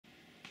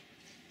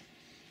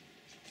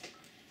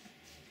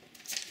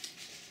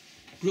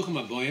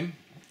Bruchim Aboyim.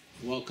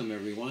 Welcome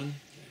everyone,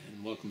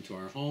 and welcome to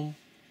our home.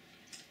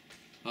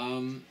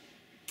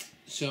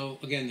 So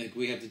again,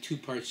 we have the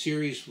two-part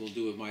series. We'll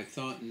do it My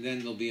Thought, and then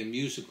there'll be a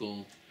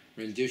musical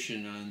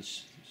rendition on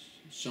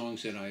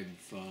songs that I've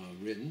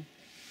written,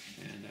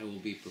 and I will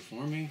be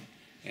performing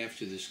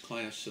after this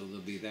class. So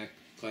there'll be that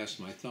class,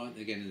 My Thought,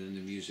 again, and then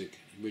the music,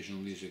 original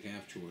music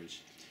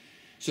afterwards.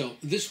 So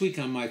this week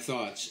on My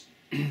Thoughts,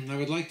 I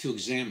would like to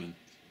examine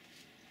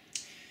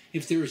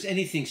if there is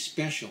anything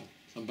special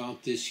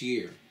about this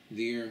year,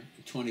 the year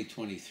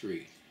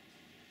 2023.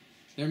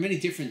 There are many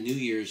different New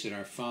Years that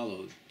are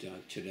followed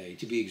today.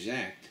 To be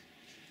exact,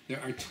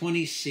 there are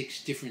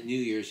 26 different New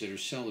Years that are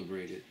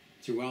celebrated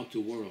throughout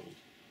the world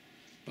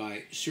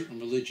by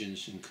certain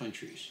religions and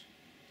countries.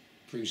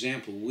 For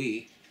example,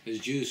 we, as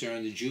Jews, are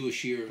in the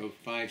Jewish year of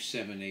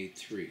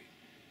 5783.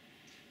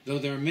 Though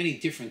there are many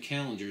different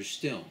calendars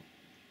still,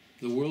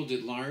 the world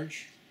at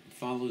large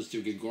follows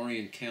the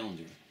Gregorian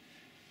calendar.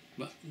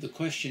 But the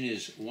question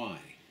is, why?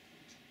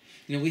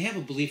 You know, we have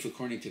a belief,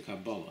 according to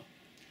Kabbalah,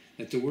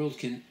 that the world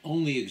can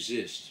only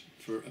exist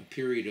for a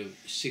period of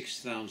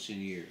 6,000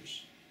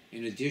 years.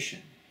 In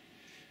addition,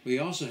 we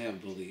also have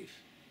a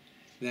belief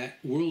that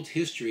world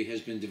history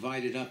has been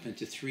divided up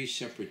into three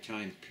separate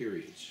time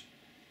periods.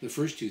 The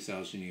first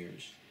 2,000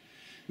 years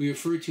we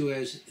refer to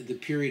as the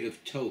period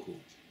of Tohu,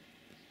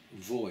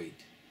 void,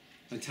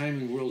 a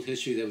time in world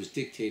history that was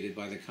dictated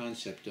by the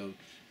concept of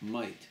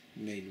might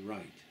made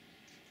right.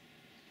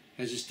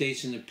 As it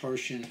states in the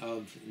portion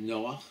of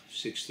Noach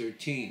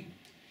 6:13,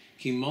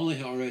 Ki moleh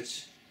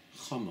haaretz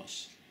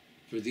chamos,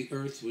 for the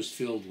earth was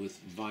filled with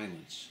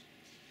violence,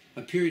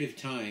 a period of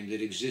time that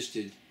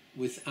existed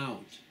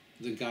without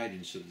the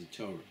guidance of the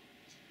Torah.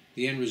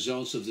 The end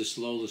results of this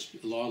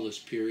lawless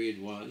period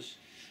was,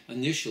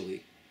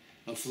 initially,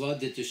 a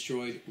flood that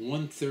destroyed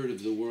 1/3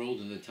 of the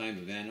world in the time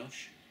of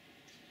Enosh.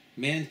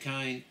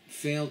 Mankind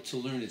failed to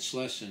learn its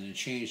lesson and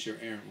change their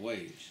errant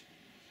ways,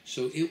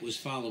 so it was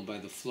followed by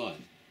the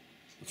flood,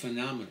 a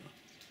phenomenon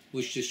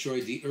which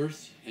destroyed the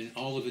earth and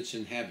all of its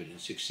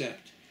inhabitants,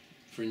 except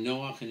for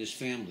Noach and his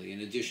family,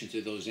 in addition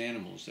to those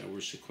animals that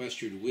were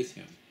sequestered with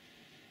him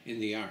in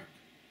the ark.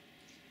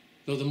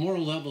 Though the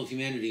moral level of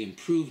humanity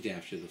improved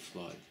after the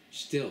flood,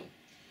 still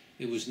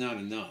it was not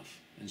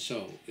enough, and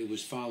so it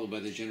was followed by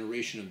the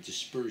generation of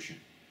dispersion,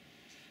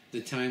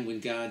 the time when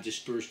God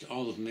dispersed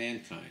all of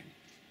mankind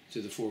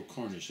to the four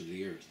corners of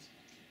the earth.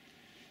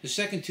 The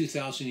second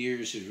 2,000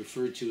 years is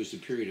referred to as the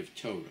period of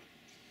Torah.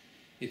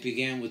 It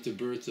began with the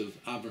birth of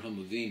Abraham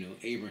Avinu,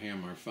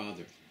 Abraham our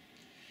father.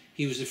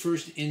 He was the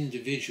first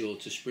individual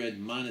to spread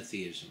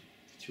monotheism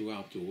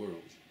throughout the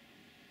world.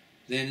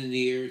 Then in the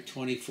year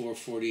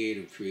 2448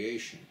 of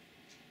creation,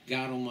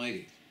 God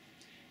Almighty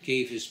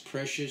gave his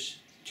precious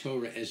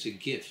Torah as a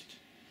gift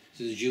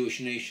to the Jewish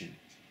nation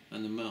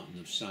on the mountain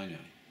of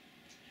Sinai.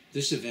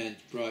 This event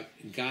brought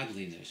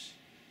godliness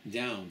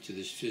down to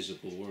this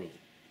physical world.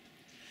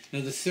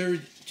 Now the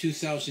third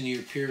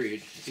 2,000-year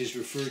period is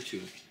referred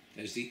to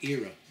as the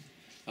era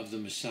of the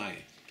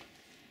Messiah,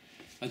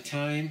 a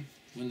time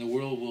when the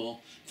world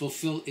will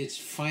fulfill its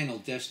final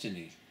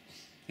destiny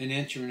and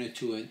enter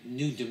into a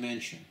new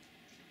dimension,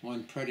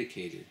 one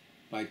predicated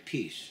by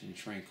peace and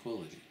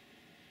tranquility,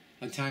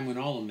 a time when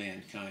all of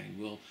mankind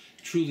will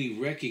truly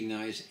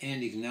recognize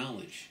and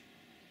acknowledge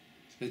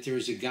that there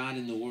is a God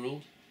in the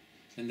world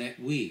and that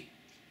we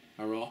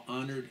are all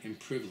honored and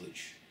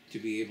privileged to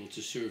be able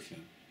to serve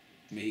him.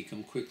 May he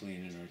come quickly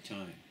and in our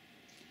time.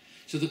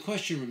 So the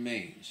question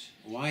remains,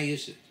 why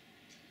is it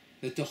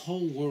that the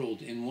whole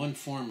world in one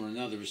form or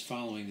another is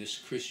following this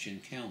Christian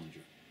calendar?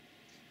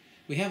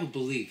 We have a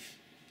belief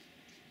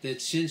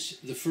that since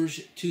the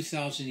first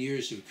 2,000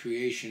 years of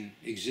creation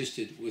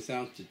existed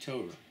without the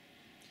Torah,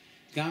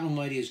 God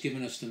Almighty has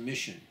given us the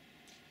mission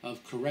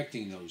of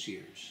correcting those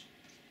years,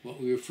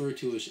 what we refer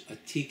to as a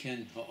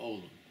tikkun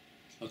ha'olam,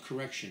 a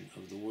correction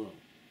of the world.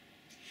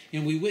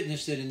 And we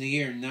witnessed that in the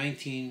year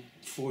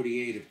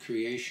 1948 of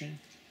creation,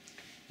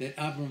 that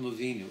Abraham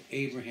Avinu,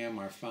 Abraham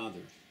our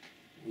father,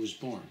 was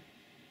born.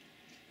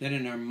 Then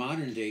in our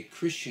modern-day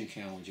Christian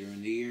calendar,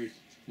 in the year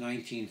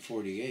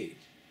 1948,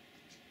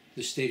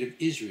 the state of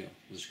Israel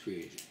was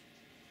created.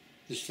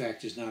 This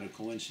fact is not a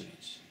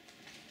coincidence,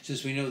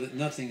 since we know that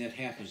nothing that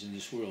happens in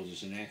this world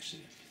is an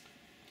accident.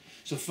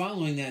 So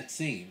following that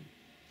theme,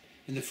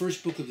 in the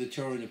first book of the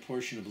Torah, in the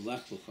portion of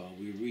Lech Lecha,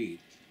 we read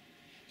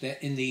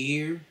that in the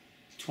year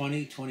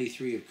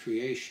 2023 of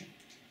creation,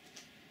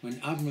 when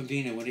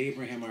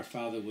Abraham our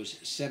father was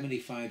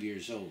 75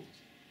 years old,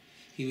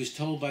 he was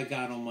told by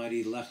God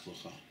Almighty, Lech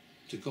Lecha,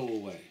 to go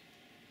away.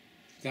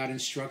 God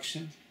instructs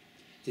him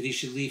that he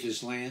should leave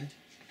his land,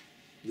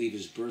 leave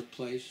his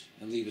birthplace,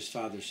 and leave his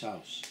father's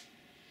house.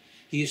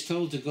 He is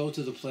told to go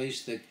to the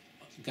place that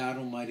God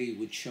Almighty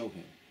would show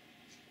him.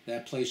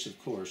 That place, of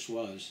course,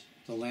 was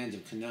the land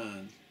of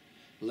Canaan,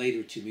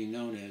 later to be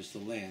known as the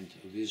land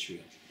of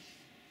Israel.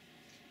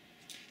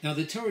 Now,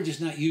 the Torah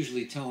does not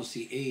usually tell us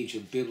the age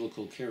of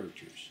biblical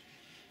characters.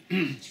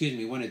 Excuse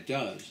me, when it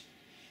does,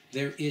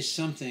 there is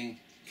something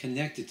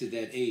connected to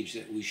that age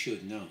that we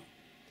should know.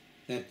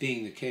 that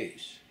being the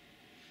case,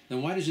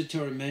 then why does the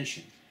Torah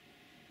mention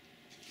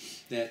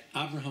that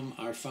Abraham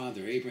our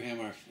father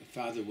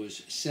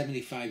was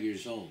 75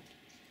 years old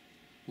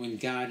when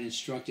God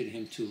instructed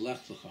him to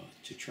Lech Lecha,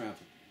 to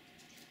travel?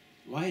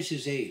 Why is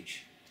his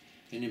age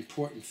an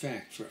important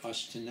fact for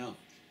us to know?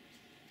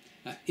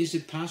 Is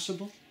it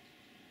possible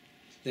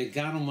that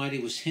God Almighty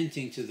was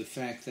hinting to the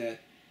fact that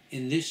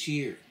in this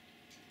year,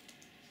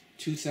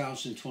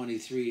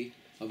 2023,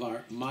 of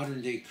our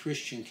modern-day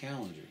Christian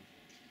calendar,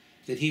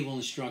 that he will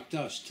instruct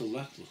us to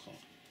Lech Lecha,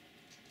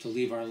 to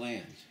leave our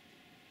land,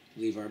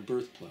 leave our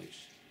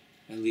birthplace,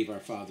 and leave our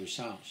father's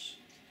house,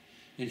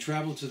 and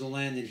travel to the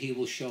land that he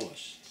will show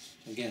us,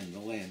 again, the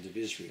land of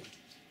Israel.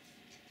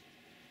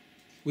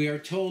 We are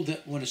told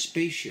that when a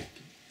spaceship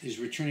is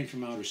returning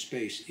from outer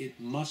space, it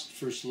must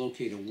first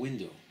locate a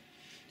window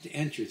to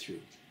enter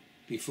through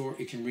before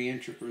it can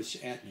re-enter Earth's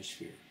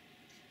atmosphere.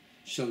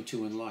 So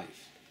too in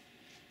life.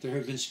 There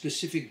have been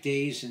specific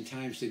days and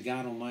times that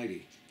God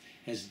Almighty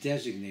has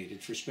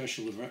designated for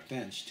special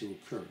events to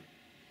occur.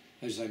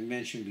 As I've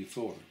mentioned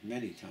before,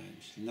 many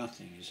times,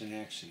 nothing is an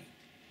accident.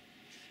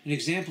 An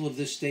example of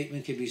this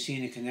statement can be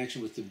seen in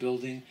connection with the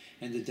building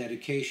and the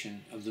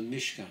dedication of the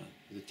Mishkan,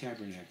 the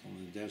tabernacle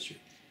in the desert.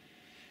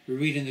 We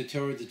read in the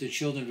Torah that the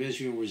children of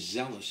Israel were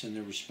zealous in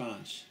their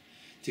response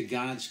to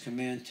God's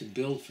command to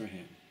build for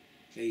him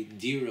a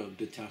dira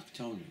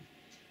b'tachtonim,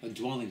 a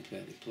dwelling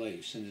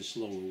place in this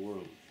lower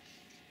world,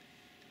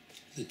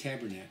 the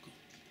tabernacle.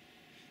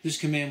 This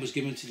command was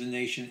given to the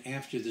nation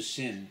after the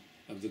sin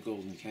of the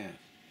golden calf.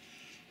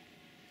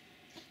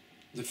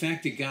 The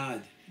fact that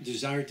God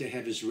desired to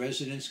have his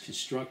residence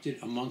constructed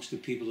amongst the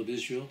people of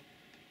Israel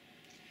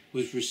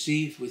was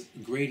received with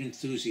great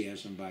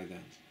enthusiasm by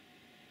them.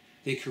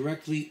 They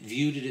correctly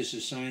viewed it as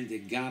a sign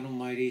that God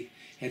Almighty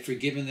had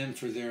forgiven them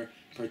for their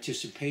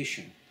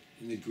participation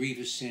in the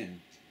grievous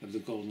sin of the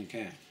golden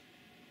calf.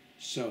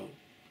 So,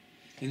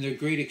 in their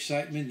great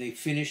excitement, they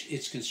finished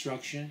its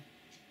construction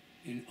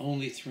in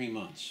only 3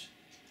 months.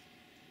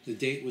 The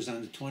date was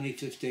on the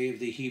 25th day of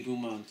the Hebrew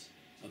month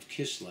of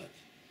Kislev.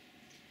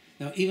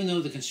 Now, even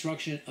though the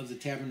construction of the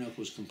tabernacle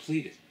was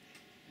completed,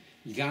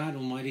 God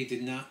Almighty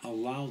did not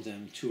allow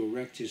them to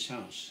erect his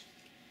house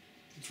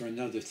for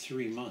another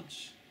 3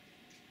 months.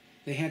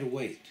 They had to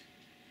wait,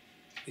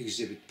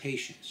 exhibit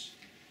patience,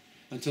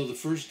 until the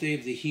first day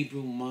of the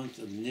Hebrew month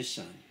of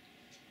Nisan.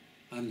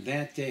 On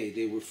that day,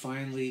 they were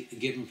finally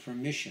given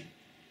permission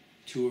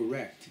to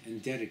erect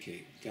and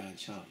dedicate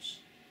God's house.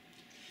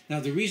 Now,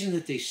 the reason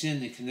that they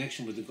sinned in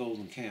connection with the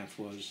golden calf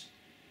was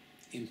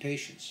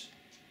impatience.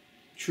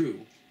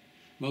 True,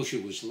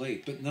 Moshe was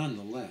late, but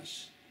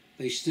nonetheless,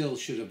 they still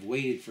should have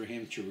waited for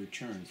him to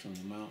return from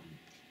the mountain.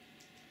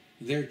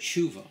 Their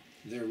tshuva,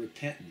 their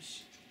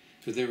repentance,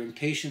 for their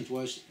impatience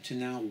was to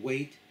now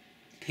wait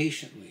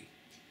patiently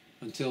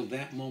until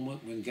that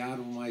moment when God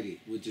Almighty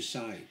would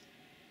decide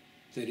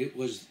that it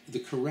was the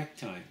correct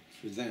time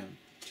for them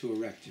to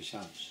erect his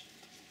house.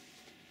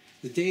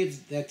 The day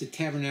that the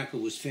tabernacle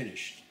was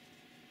finished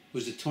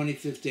was the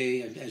 25th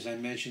day, as I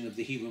mentioned, of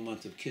the Hebrew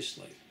month of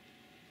Kislev.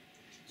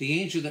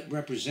 The angel that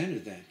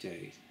represented that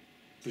day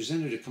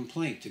presented a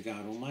complaint to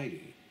God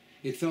Almighty.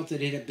 It felt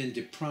that it had been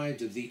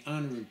deprived of the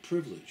honor and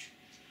privilege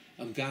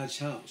of God's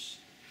house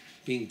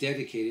being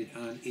dedicated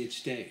on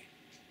its day.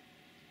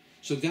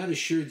 So God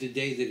assured the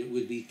day that it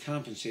would be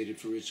compensated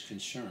for its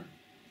concern.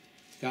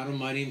 God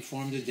Almighty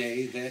informed the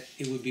day that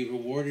it would be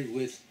rewarded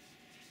with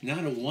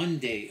not a 1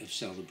 day of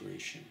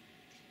celebration,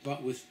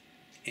 but with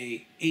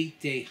a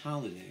 8-day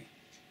holiday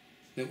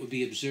that would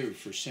be observed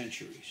for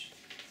centuries,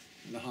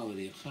 the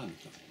holiday of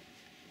Hanukkah,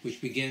 which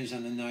begins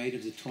on the night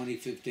of the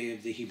 25th day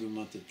of the Hebrew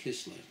month of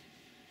Kislev.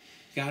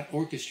 God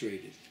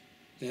orchestrated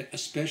that a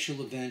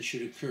special event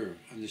should occur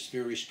on this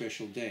very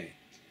special day.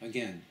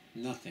 Again,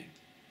 nothing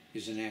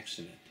is an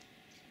accident.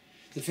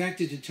 The fact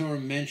that the Torah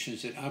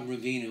mentions that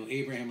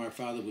Abraham our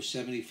father, was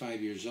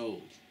 75 years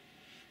old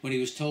when he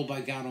was told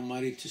by God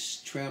Almighty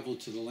to travel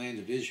to the land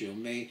of Israel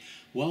may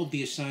well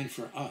be a sign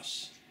for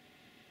us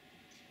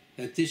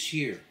that this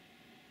year,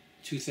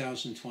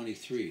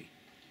 2023,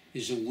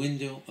 is a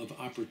window of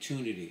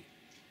opportunity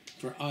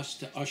for us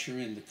to usher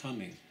in the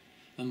coming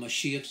of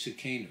Mashiach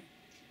Tzidkenu.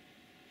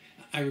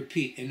 I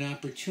repeat, an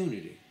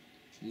opportunity,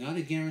 not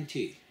a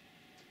guarantee.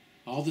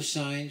 All the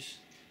signs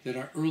that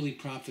our early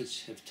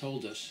prophets have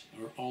told us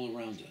are all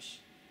around us.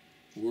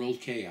 World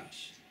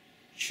chaos,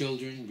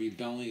 children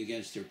rebelling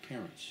against their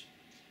parents,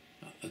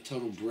 a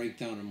total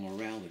breakdown in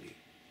morality,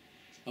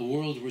 a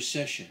world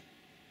recession,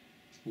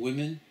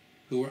 women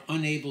who are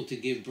unable to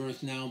give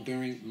birth now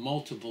bearing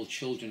multiple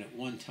children at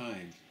one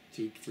time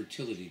through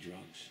fertility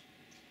drugs,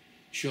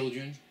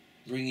 children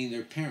bringing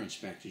their parents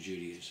back to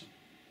Judaism.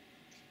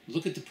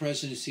 Look at the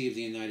presidency of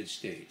the United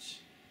States.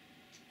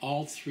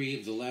 All 3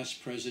 of the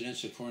last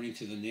presidents, according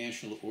to the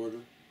national order,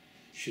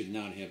 should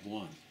not have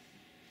won.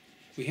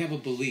 We have a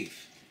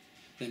belief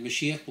that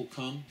Mashiach will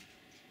come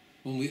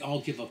when we all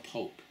give up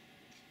hope.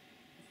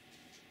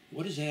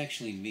 What does that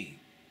actually mean?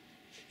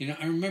 You know,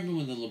 I remember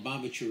when the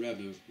Lubavitcher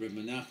Rebbe, Reb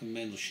Menachem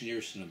Mendel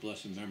Schneerson of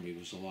blessed memory,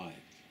 was alive.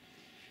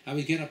 I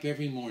would get up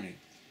every morning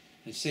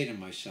and say to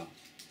myself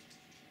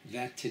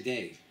that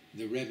today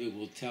the Rebbe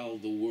will tell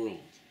the world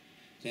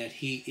that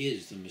he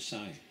is the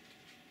Messiah.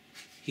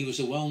 He was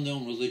a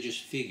well-known religious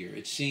figure.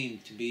 It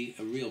seemed to be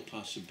a real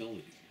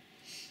possibility.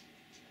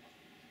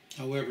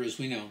 However, as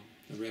we know,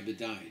 the Rebbe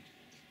died.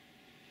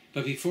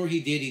 But before he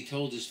did, he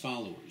told his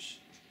followers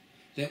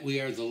that we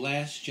are the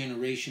last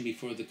generation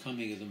before the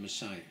coming of the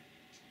Messiah.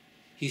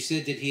 He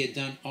said that he had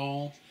done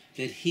all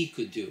that he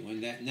could do,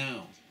 and that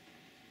now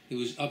it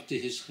was up to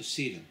his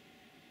Hasidim,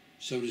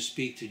 so to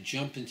speak, to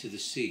jump into the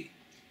sea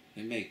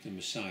and make the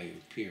Messiah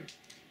appear.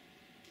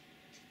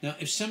 Now,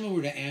 if someone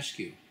were to ask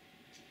you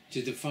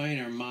to define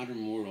our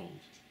modern world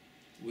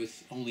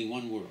with only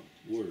one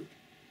word,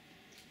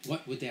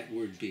 what would that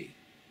word be?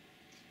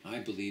 I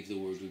believe the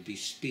word would be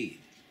speed.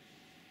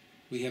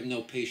 We have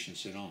no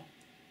patience at all.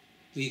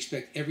 We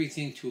expect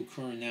everything to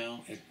occur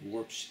now at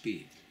warp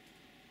speed.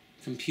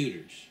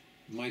 Computers,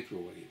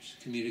 microwaves,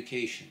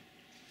 communication,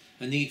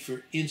 a need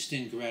for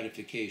instant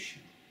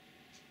gratification.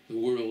 The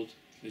world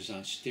is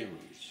on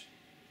steroids.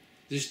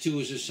 This too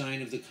is a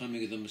sign of the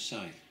coming of the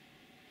Messiah.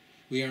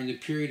 We are in the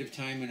period of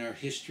time in our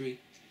history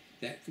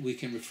that we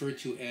can refer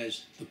to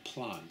as the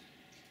Plog,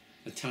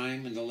 a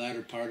time in the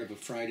latter part of a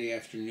Friday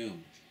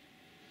afternoon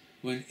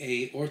when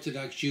an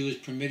Orthodox Jew is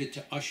permitted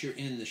to usher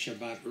in the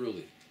Shabbat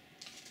early.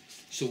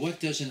 So what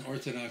does an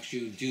Orthodox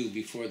Jew do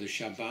before the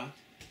Shabbat?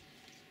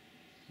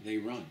 They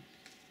run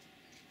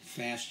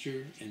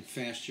faster and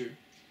faster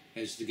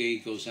as the day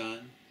goes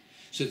on,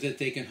 so that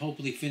they can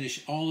hopefully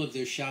finish all of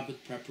their Shabbat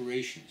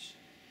preparations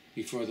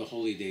before the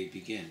holy day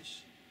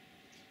begins.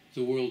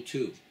 The world,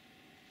 too,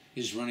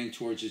 is running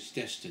towards its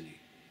destiny.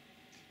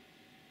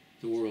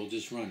 The world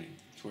is running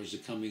towards the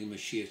coming of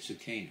Mashiach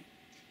Tzidkenu.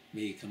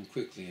 May he come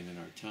quickly and in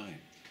our time.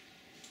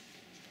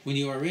 When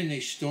you are in a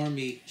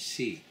stormy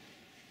sea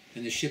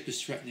and the ship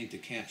is threatening to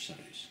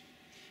capsize,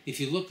 if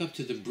you look up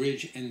to the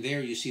bridge and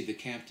there you see the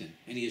captain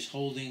and he is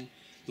holding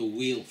the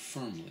wheel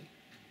firmly,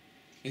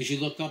 as you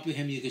look up at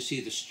him you can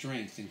see the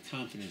strength and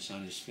confidence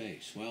on his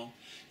face. Well,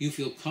 you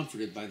feel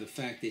comforted by the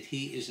fact that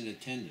he is in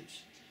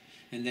attendance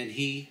and that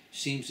he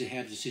seems to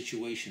have the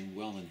situation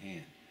well in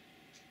hand.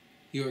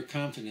 You are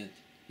confident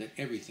that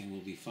everything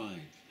will be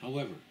fine.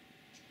 However,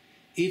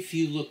 if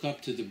you look up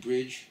to the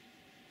bridge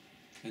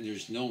and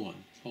there's no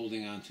one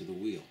holding on to the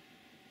wheel,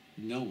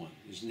 no one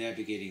is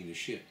navigating the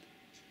ship,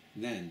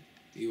 then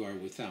you are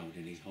without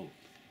any hope.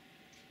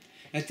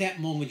 At that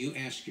moment you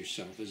ask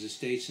yourself, as it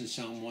states in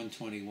Psalm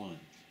 121,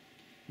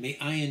 May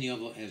ayin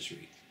yavo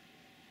Ezri,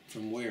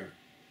 from where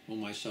will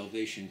my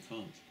salvation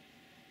come?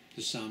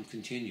 The psalm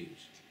continues,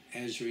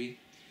 Ezri,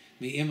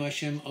 Me'im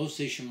Hashem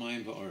osei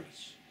shamayim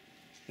va'aretz,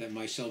 that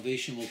my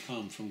salvation will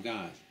come from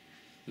God,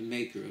 the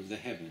maker of the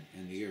heaven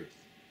and the earth.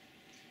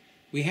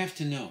 We have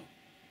to know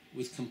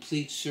with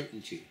complete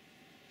certainty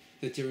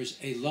that there is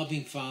a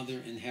loving Father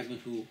in heaven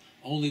who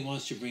only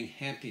wants to bring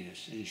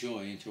happiness and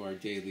joy into our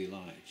daily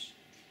lives.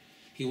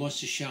 He wants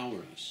to shower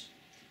us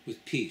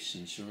with peace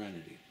and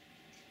serenity.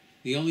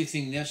 The only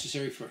thing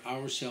necessary for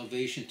our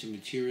salvation to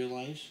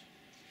materialize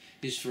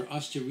is for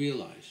us to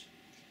realize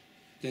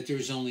that there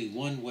is only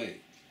one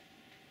way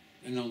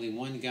and only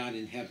one God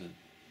in heaven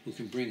who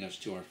can bring us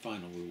to our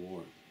final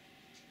reward.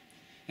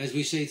 As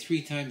we say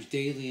 3 times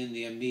daily in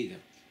the Amidah,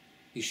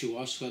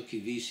 Yeshuascha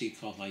kivisi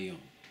kol hayom,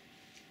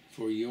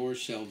 for your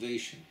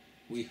salvation,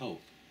 we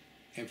hope,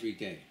 every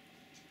day.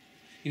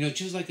 You know,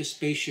 just like a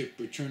spaceship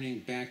returning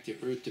back to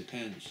Earth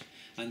depends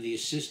on the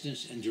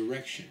assistance and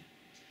direction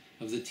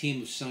of the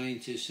team of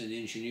scientists and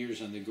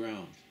engineers on the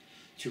ground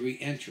to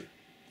re-enter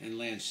and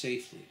land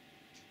safely,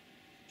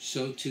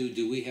 so too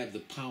do we have the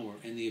power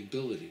and the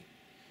ability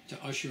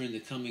to usher in the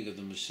coming of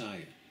the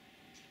Messiah,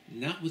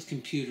 not with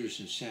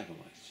computers and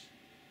satellites,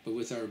 but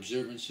with our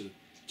observance of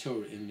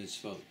Torah and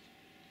mitzvot.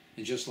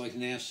 And just like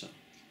NASA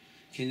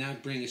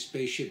cannot bring a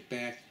spaceship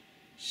back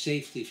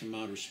safely from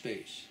outer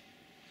space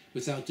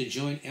without the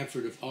joint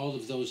effort of all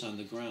of those on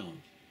the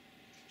ground,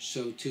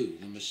 so too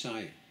the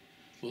Messiah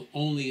will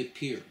only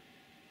appear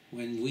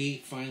when we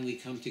finally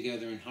come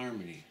together in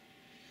harmony,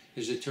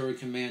 as the Torah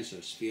commands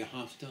us,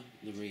 V'ahavta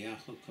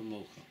l'reacha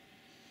kamocha,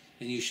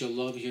 and you shall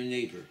love your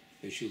neighbor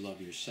as you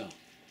love yourself.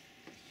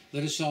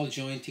 Let us all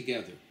join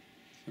together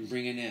and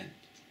bring an end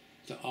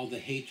to all the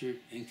hatred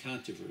and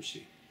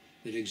controversy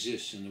that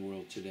exists in the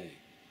world today.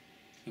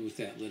 And with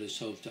that, let us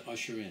hope to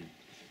usher in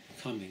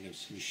the coming of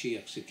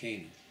Mashiach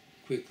Tzidkenu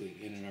quickly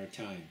and in our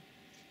time,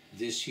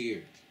 this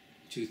year,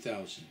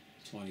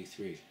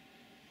 2023.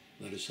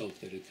 Let us hope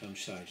that it comes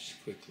such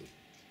quickly.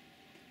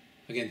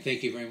 Again,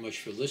 thank you very much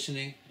for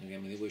listening.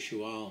 Again, we wish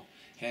you all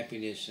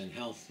happiness and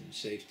health and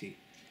safety.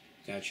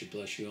 God should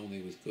bless you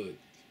only with good.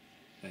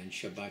 And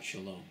Shabbat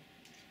Shalom.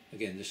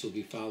 Again, this will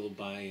be followed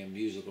by a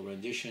musical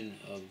rendition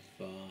of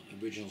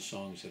original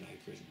songs that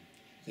I've written.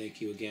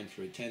 Thank you again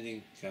for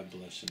attending. God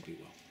bless and be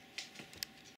well.